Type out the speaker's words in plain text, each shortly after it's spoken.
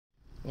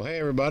Well,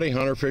 hey everybody,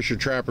 hunter, fisher,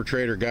 trapper,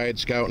 trader, guide,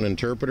 scout, and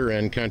interpreter,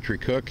 and country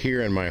cook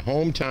here in my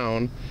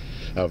hometown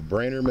of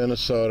Brainerd,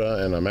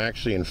 Minnesota, and I'm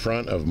actually in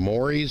front of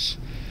Morey's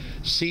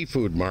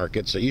seafood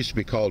markets. It used to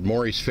be called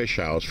Morey's Fish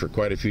House for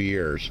quite a few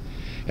years,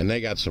 and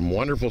they got some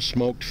wonderful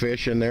smoked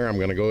fish in there. I'm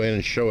going to go in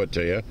and show it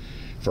to you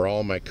for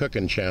all my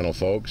cooking channel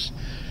folks.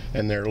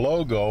 And their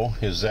logo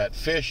is that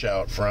fish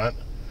out front,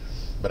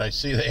 but I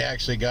see they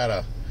actually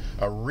got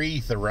a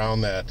wreath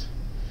around that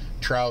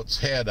trout's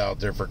head out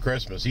there for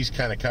Christmas. He's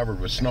kind of covered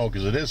with snow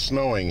because it is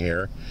snowing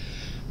here.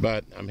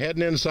 But I'm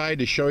heading inside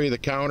to show you the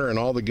counter and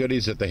all the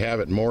goodies that they have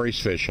at Morey's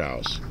Fish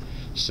House.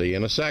 See you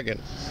in a second.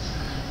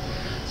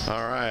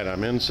 Alright,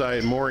 I'm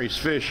inside Morey's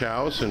Fish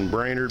House in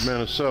Brainerd,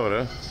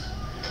 Minnesota.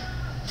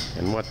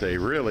 And what they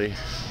really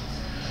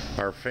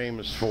are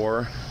famous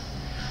for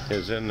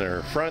is in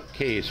their front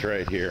case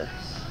right here.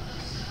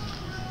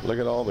 Look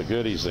at all the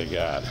goodies they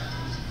got.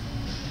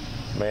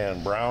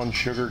 Man, brown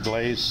sugar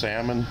glazed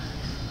salmon.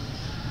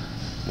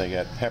 They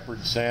got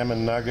peppered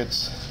salmon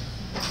nuggets,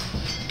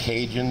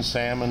 Cajun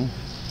salmon,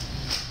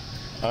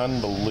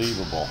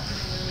 unbelievable.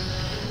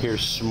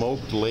 Here's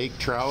smoked lake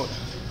trout.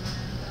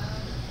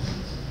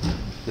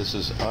 This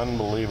is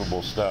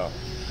unbelievable stuff.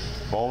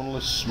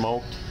 Boneless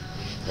smoked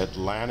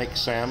Atlantic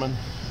salmon.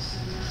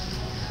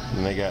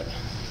 And they got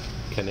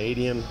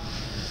Canadian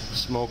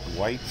smoked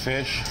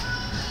whitefish.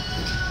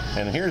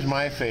 And here's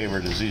my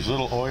favorite, is these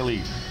little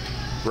oily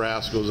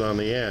rascals on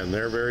the end.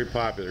 They're very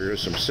popular.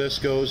 There's some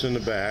Cisco's in the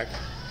back.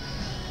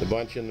 The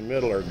bunch in the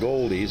middle are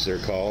Goldies, they're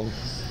called.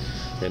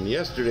 And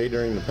yesterday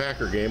during the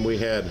Packer game we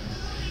had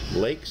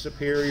Lake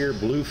Superior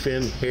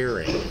bluefin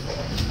herring.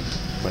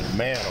 But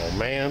man, oh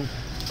man,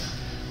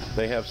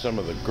 they have some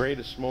of the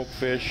greatest smoked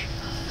fish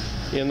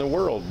in the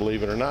world,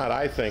 believe it or not.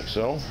 I think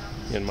so,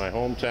 in my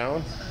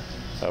hometown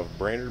of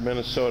Brainerd,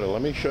 Minnesota.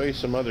 Let me show you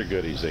some other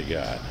goodies they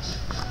got.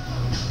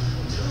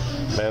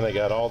 Man, they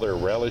got all their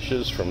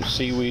relishes from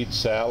seaweed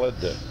salad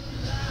to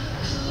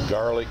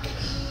garlic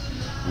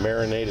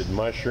marinated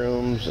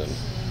mushrooms and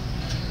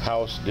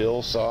house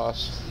dill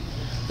sauce.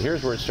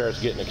 Here's where it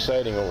starts getting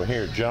exciting over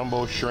here.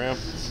 Jumbo shrimp,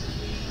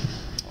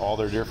 all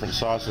their different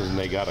sauces, and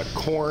they got a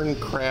corn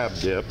crab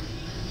dip,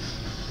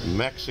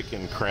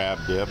 Mexican crab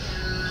dip,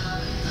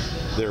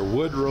 their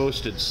wood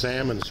roasted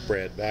salmon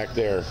spread back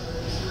there.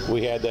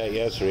 We had that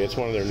yesterday. It's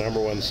one of their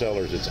 #1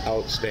 sellers. It's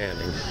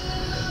outstanding.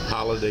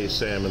 Holiday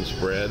salmon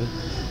spread.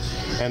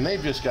 And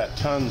they've just got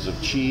tons of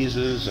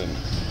cheeses and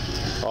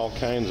all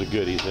kinds of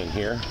goodies in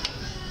here.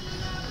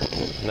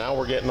 Now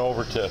we're getting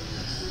over to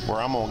where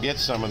I'm going to get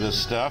some of this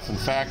stuff. In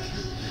fact,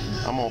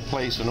 I'm going to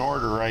place an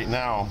order right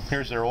now.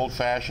 Here's their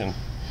old-fashioned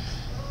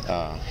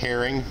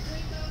herring,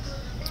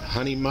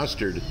 honey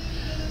mustard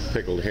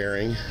pickled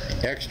herring,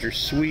 extra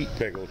sweet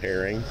pickled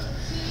herring,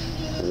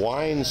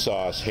 wine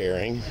sauce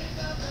herring,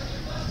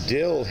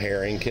 dill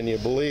herring, can you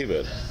believe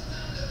it?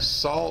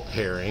 Salt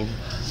herring,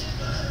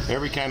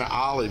 every kind of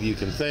olive you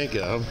can think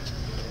of,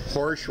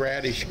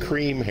 horseradish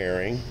cream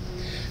herring.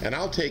 And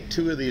I'll take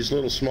 2 of these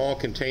little small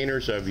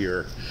containers of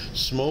your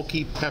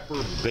smoky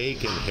pepper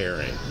bacon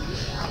herring.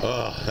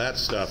 Oh, that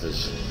stuff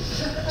is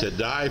to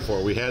die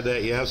for. We had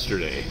that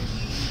yesterday.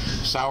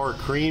 Sour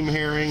cream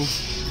herring,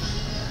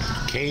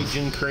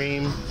 Cajun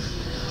cream,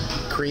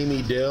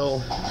 creamy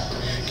dill.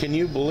 Can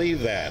you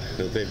believe that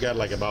they've got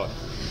like about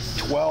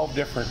 12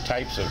 different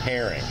types of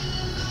herring?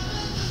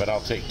 But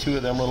I'll take 2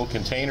 of them little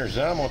containers.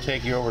 Then I'm going to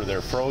take you over to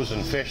their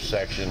frozen fish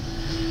section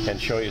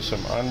and show you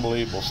some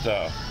unbelievable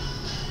stuff.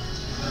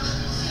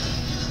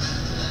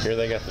 Here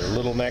they got their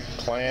little neck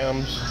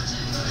clams,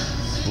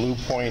 blue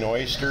point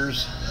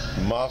oysters,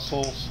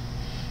 mussels,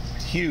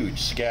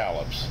 huge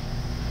scallops,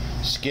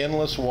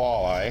 skinless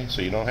walleye,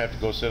 so you don't have to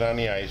go sit on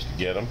the ice to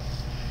get them,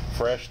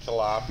 fresh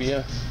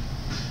tilapia,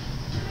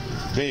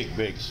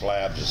 big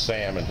slabs of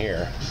salmon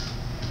here,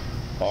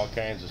 all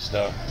kinds of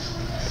stuff,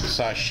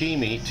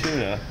 sashimi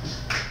tuna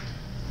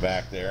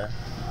back there.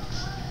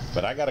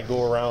 But I got to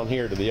go around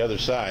here to the other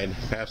side,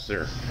 past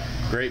their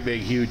great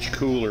big huge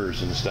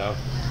coolers and stuff.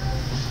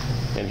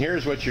 And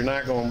here's what you're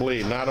not going to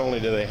believe. Not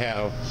only do they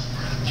have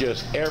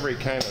just every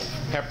kind of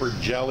peppered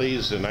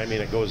jellies, and I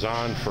mean it goes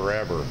on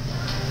forever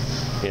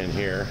in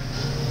here,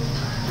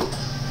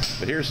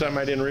 but here's something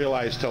I didn't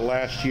realize till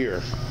last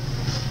year.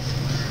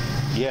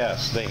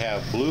 Yes, they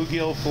have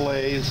bluegill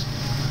fillets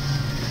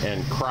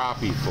and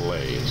crappie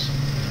fillets.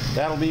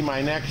 That'll be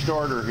my next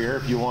order here.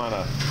 If you want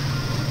to,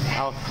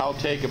 I'll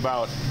take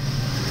about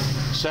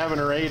 7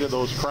 or 8 of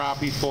those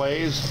crappie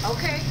fillets.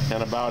 Okay.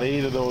 And about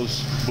 8 of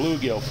those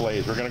bluegill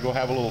fillets. We're going to go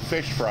have a little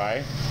fish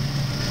fry.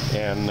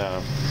 And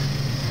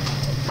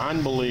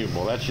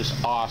unbelievable. That's just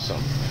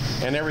awesome.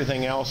 And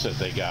everything else that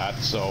they got.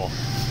 So,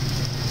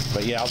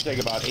 but yeah, I'll take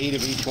about 8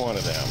 of each one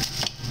of them.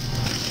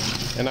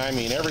 And I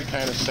mean every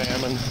kind of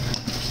salmon.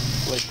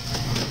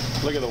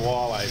 Look at the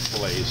walleye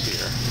fillets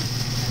here.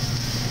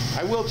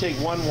 I will take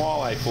 1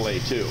 walleye fillet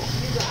too.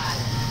 You got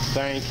it.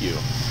 Thank you.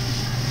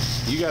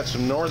 You got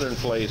some northern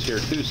fillets here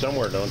too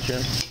somewhere, don't you?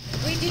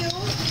 We do.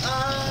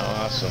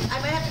 Awesome. I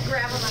might have to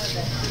grab them out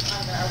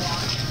of our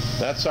walk.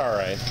 That's all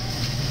right.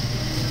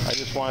 I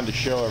just wanted to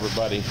show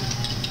everybody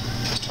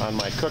on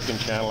my cooking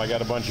channel. I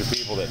got a bunch of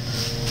people that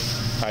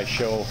I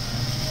show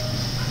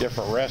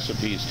different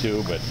recipes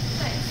to, but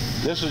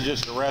this is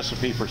just a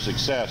recipe for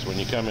success when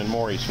you come in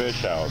Morey's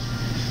Fish House.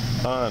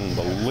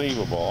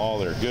 Unbelievable, all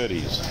their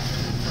goodies.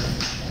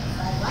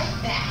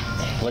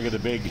 Look at the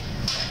big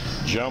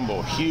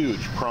jumbo, huge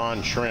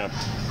prawn shrimp.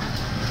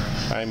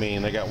 I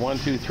mean, they got 1,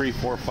 2, 3,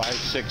 4, 5,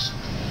 6,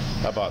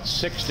 about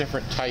 6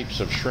 different types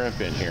of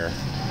shrimp in here.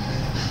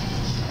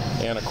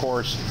 And of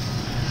course,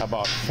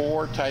 about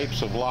 4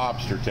 types of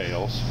lobster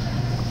tails.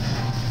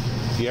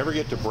 If you ever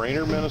get to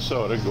Brainerd,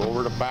 Minnesota, go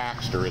over to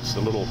Baxter. It's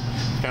the little,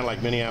 kind of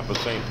like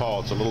Minneapolis, St.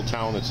 Paul. It's a little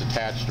town that's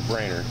attached to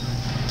Brainerd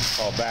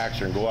called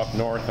Baxter, and go up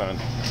north on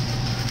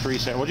 3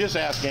 cents. Well, just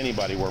ask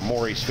anybody where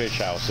Morey's Fish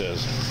House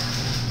is.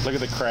 Look at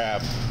the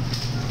crab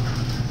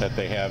that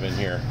they have in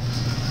here.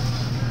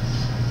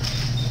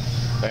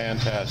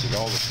 Fantastic.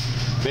 All the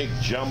big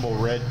jumbo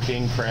red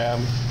king crab,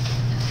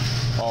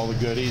 all the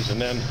goodies, and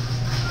then,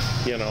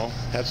 you know,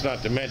 that's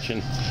not to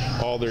mention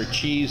all their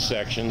cheese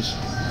sections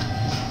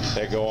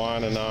that go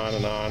on and on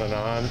and on and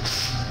on.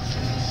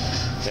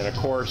 And of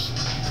course,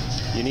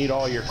 you need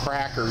all your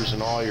crackers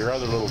and all your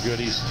other little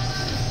goodies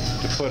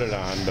to put it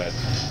on, but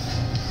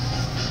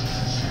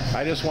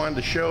I just wanted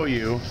to show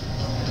you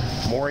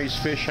Morey's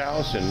Fish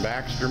House in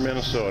Baxter,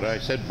 Minnesota. I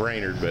said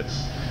Brainerd, but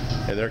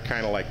they're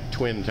kind of like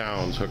twin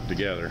towns hooked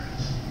together.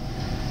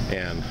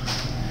 And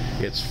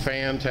it's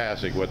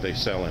fantastic what they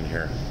sell in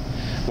here.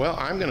 Well,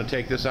 I'm going to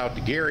take this out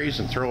to Gary's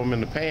and throw them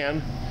in the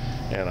pan,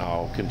 and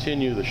I'll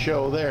continue the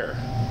show there.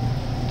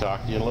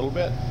 Talk to you in a little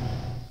bit.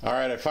 All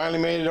right, I finally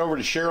made it over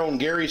to Cheryl and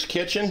Gary's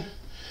kitchen,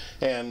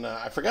 and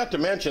I forgot to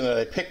mention that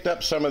I picked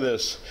up some of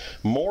this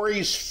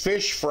Morey's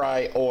fish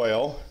fry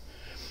oil,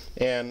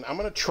 and I'm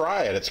going to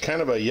try it. It's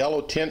kind of a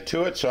yellow tint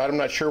to it, so I'm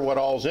not sure what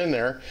all's in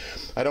there.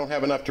 I don't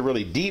have enough to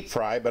really deep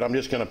fry, but I'm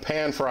just going to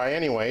pan fry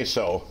anyway.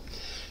 So,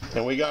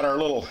 and we got our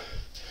little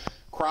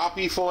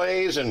crappie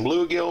fillets and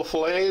bluegill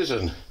fillets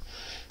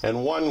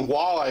and one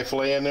walleye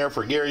fillet in there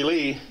for Gary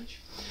Lee,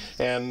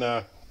 and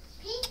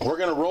we're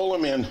going to roll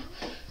them in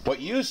what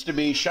used to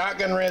be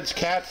Shotgun Red's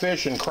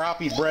catfish and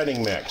crappie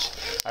breading mix.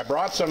 I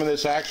brought some of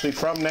this actually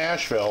from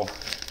Nashville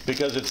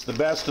because it's the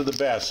best of the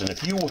best, and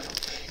if you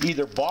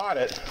either bought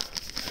it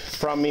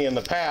from me in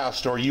the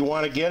past or you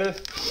want to get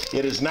it,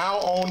 it is now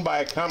owned by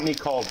a company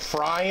called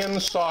Fryin'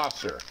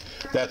 Saucer.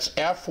 That's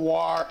F-R-Y-I-N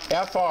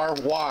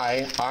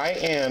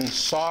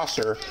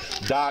saucer.com.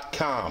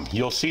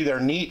 You'll see their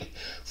neat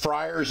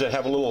fryers that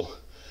have a little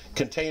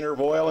container of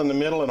oil in the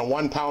middle and a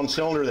 1-pound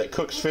cylinder that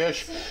cooks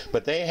fish,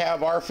 but they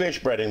have our fish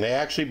breading. They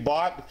actually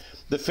bought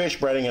the fish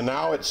breading, and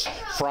now it's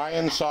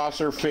Fryin'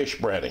 Saucer fish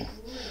breading.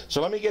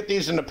 So let me get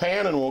these in the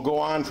pan and we'll go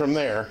on from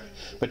there.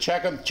 But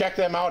check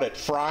them out at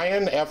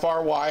Fryin',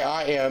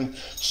 F-R-Y-I-N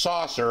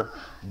saucer.com,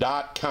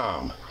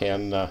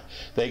 and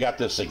they got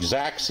this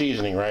exact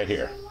seasoning right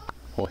here.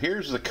 Well,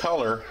 here's the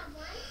color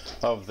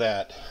of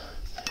that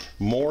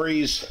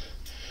Morey's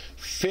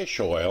fish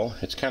oil.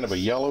 It's kind of a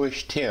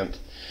yellowish tint,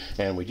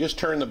 and we just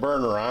turned the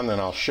burner on, and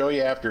I'll show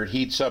you after it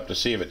heats up to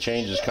see if it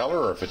changes color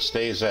or if it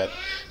stays that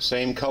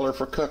same color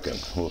for cooking.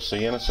 We'll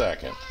see in a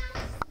second.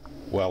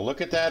 Well, look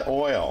at that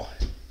oil.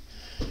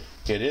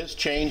 It is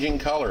changing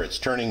color. It's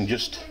turning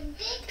just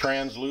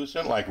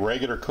translucent like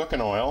regular cooking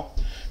oil.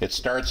 It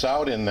starts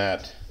out in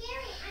that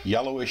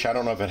yellowish, I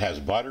don't know if it has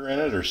butter in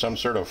it or some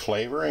sort of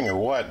flavoring or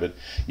what, but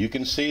you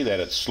can see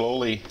that it's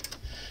slowly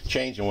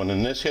changing. When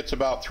this hits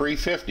about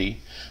 350,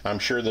 I'm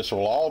sure this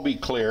will all be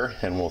clear,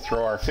 and we'll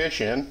throw our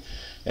fish in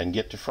and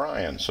get to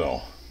frying.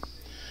 So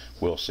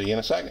we'll see in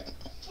a second.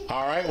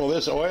 All right, well,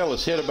 this oil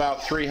has hit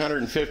about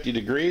 350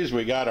 degrees.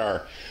 We got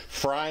our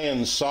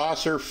Fryin'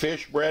 Saucer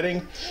fish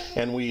breading,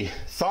 and we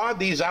thawed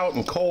these out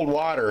in cold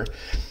water.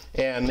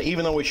 And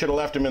even though we should have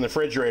left them in the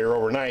refrigerator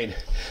overnight,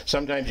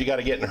 sometimes you got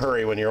to get in a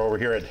hurry when you're over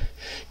here at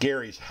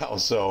Gary's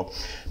house. So,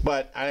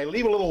 but I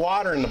leave a little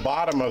water in the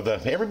bottom of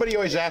the, everybody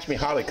always asks me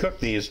how they cook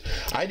these.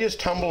 I just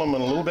tumble them in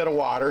a little bit of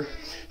water,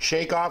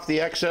 shake off the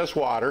excess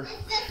water,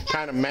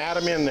 kind of mat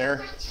them in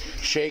there,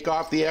 shake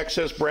off the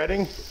excess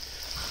breading.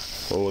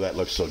 Oh, that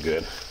looks so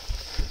good.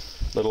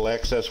 Little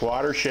excess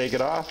water, shake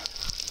it off,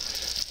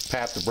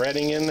 pat the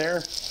breading in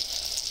there.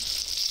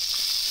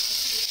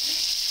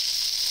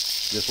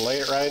 Just lay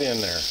it right in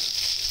there.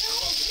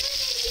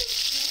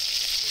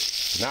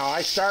 Now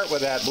I start with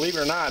that, believe it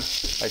or not,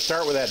 I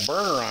start with that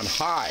burner on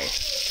high,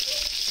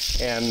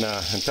 and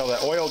until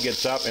that oil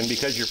gets up, and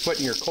because you're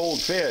putting your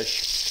cold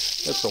fish,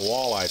 that's the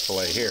walleye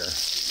fillet here,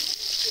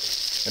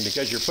 and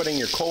because you're putting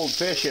your cold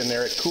fish in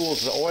there, it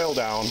cools the oil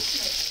down,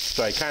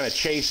 so I kind of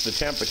chase the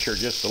temperature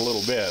just a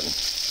little bit.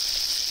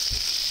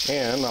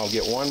 And I'll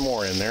get one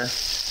more in there.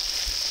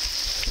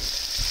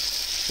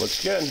 Looks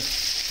good.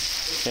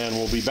 And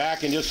we'll be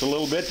back in just a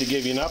little bit to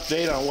give you an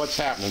update on what's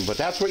happening. But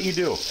that's what you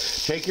do.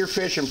 Take your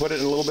fish and put it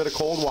in a little bit of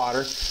cold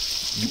water,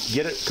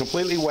 get it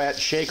completely wet,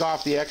 shake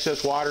off the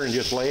excess water, and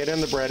just lay it in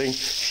the breading.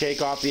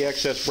 Shake off the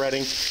excess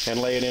breading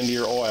and lay it into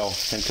your oil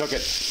and cook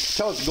it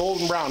till it's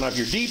golden brown. Now, if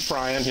you're deep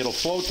frying, it'll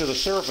float to the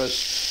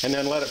surface and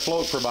then let it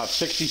float for about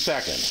 60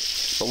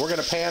 seconds. But we're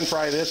going to pan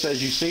fry this,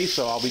 as you see,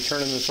 so I'll be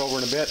turning this over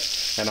in a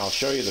bit, and I'll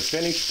show you the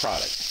finished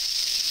product.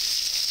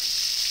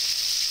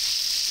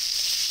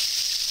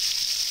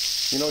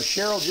 You know,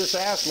 Cheryl just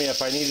asked me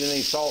if I needed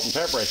any salt and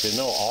pepper. I said,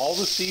 no, all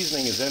the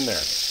seasoning is in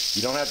there.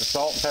 You don't have to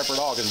salt and pepper at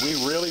all, because we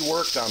really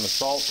worked on the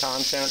salt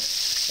content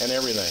and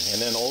everything.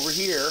 And then over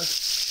here,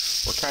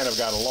 we're kind of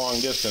got a long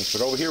distance,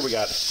 but over here we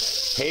got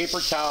paper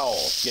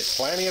towels. Get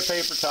plenty of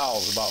paper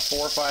towels, about 4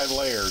 or 5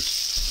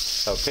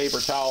 layers of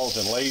paper towels,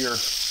 and lay your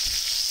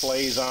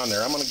fillets on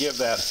there. I'm going to give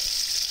that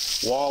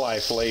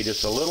walleye fillet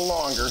just a little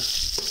longer,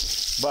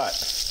 but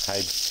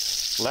I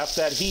left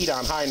that heat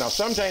on high. Now,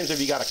 sometimes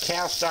if you got a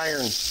cast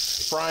iron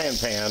frying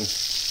pan,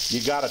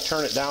 you got to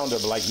turn it down to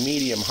like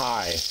medium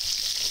high.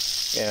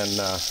 And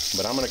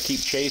but I'm going to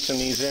keep chasing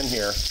these in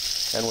here,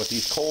 and with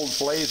these cold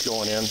fillets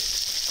going in,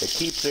 it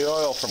keeps the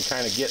oil from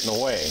kind of getting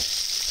away.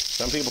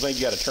 Some people think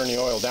you got to turn the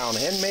oil down,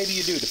 and maybe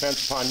you do,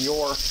 depends upon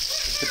your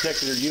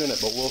particular unit,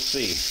 but we'll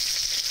see.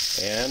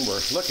 And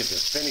look at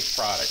this finished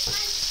product.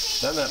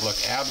 Doesn't that look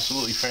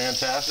absolutely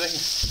fantastic?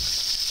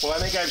 Well,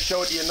 I think I've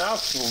showed you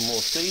enough, and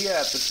we'll see you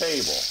at the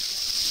table.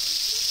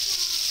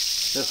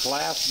 This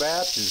last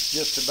batch is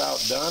just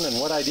about done, and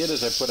what I did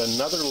is I put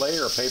another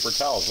layer of paper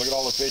towels. Look at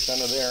all the fish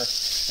under there,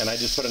 and I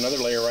just put another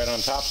layer right on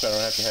top so I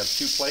don't have to have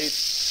 2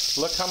 plates.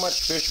 Look how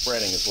much fish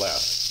breading is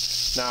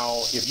left. Now,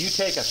 if you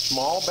take a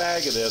small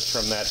bag of this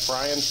from that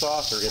frying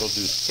saucer, it'll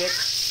do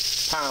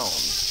 6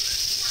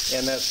 pounds.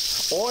 And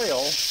this oil,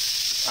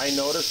 I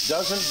noticed,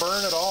 doesn't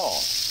burn at all.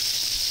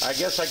 I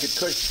guess I could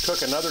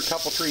cook another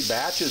couple, 3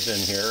 batches in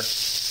here,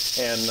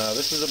 and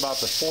this is about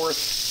the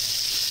 4th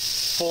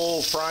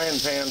full frying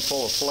pan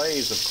full of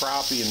fillets of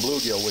crappie and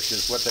bluegill, which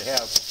is what they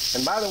have.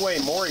 And by the way,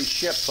 Morey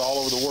ships all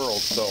over the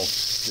world, so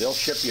they'll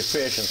ship you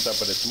fish and stuff,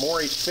 but it's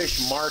Morey's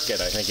Fish Market,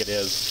 I think it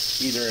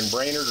is, either in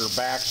Brainerd or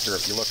Baxter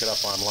if you look it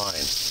up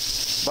online.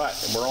 But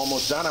we're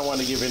almost done. I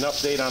wanted to give you an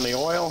update on the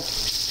oil,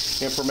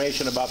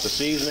 information about the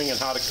seasoning and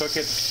how to cook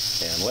it,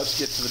 and let's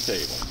get to the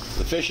table.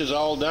 The fish is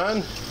all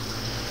done.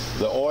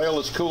 The oil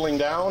is cooling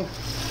down.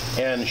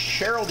 And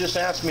Cheryl just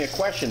asked me a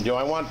question. Do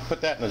I want to put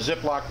that in a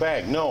Ziploc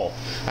bag? No.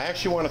 I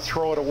actually want to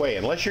throw it away.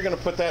 Unless you're going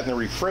to put that in the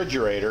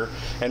refrigerator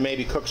and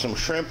maybe cook some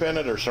shrimp in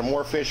it or some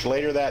more fish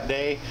later that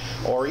day,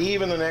 or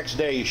even the next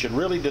day, you should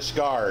really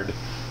discard,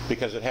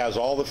 because it has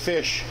all the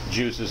fish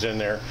juices in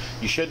there.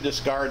 You should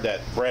discard that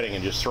breading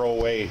and just throw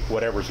away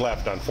whatever's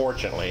left,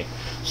 unfortunately.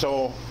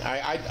 So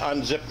I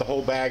unzip the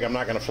whole bag. I'm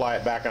not going to fly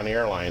it back on the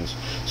airlines.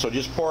 So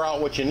just pour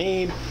out what you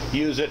need,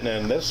 use it, and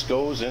then this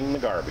goes in the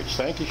garbage.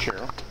 Thank you,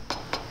 Cheryl.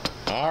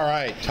 All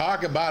right,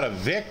 talk about a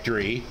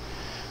victory,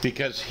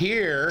 because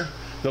here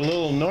the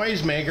little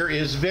noisemaker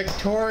is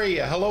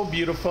Victoria. Hello,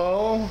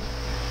 beautiful.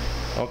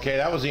 Okay,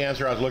 that was the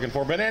answer I was looking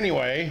for. But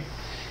anyway,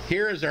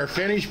 here is our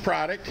finished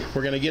product.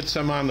 We're going to get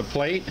some on the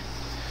plate.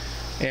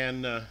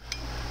 And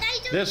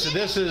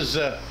this is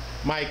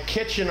my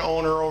kitchen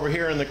owner over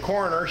here in the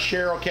corner,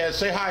 Cheryl.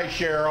 Say hi,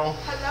 Cheryl.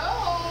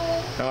 Hello.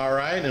 All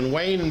right, and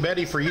Wayne and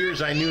Betty, for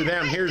years I knew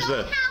them. Here's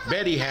the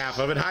Betty half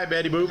of it. Hi,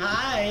 Betty Boop.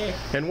 Hi.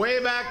 And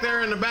way back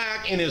there in the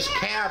back in his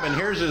cabin,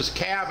 here's his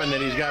cabin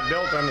that he's got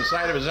built on the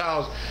side of his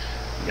house.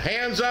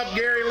 Hands up,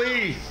 Gary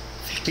Lee.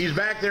 He's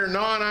back there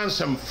gnawing on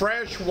some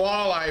fresh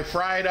walleye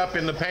fried up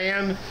in the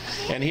pan.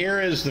 And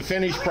here is the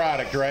finished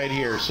product right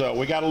here. So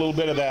we got a little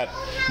bit of that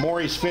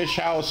Moreys Fish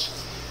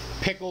House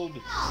pickled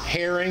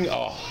herring.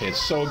 Oh,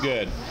 it's so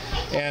good.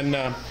 And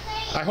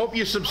I hope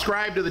you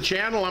subscribe to the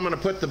channel. I'm going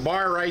to put the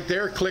bar right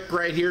there. Click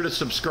right here to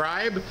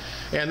subscribe.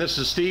 And this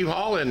is Steve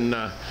Hall in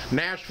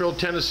Nashville,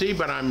 Tennessee,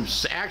 but I'm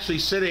actually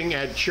sitting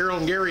at Cheryl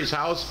and Gary's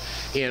house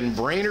in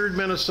Brainerd,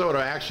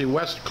 Minnesota, actually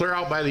clear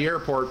out by the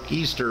airport,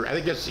 I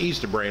think it's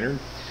east of Brainerd.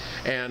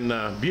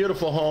 And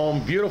beautiful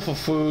home, beautiful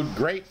food,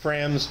 great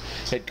friends.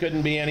 It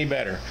couldn't be any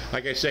better.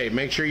 Like I say,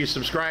 make sure you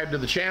subscribe to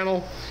the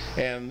channel.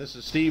 And this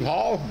is Steve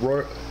Hall.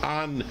 We're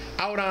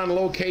out on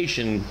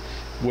location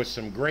with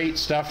some great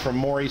stuff from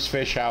Moreys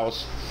Fish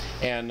House.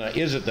 And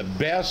is it the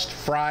best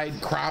fried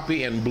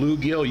crappie and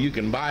bluegill you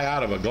can buy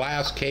out of a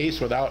glass case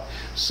without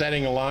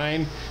setting a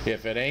line?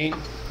 If it ain't,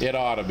 it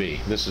ought to be.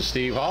 This is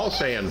Steve Hall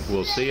saying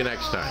we'll see you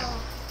next time.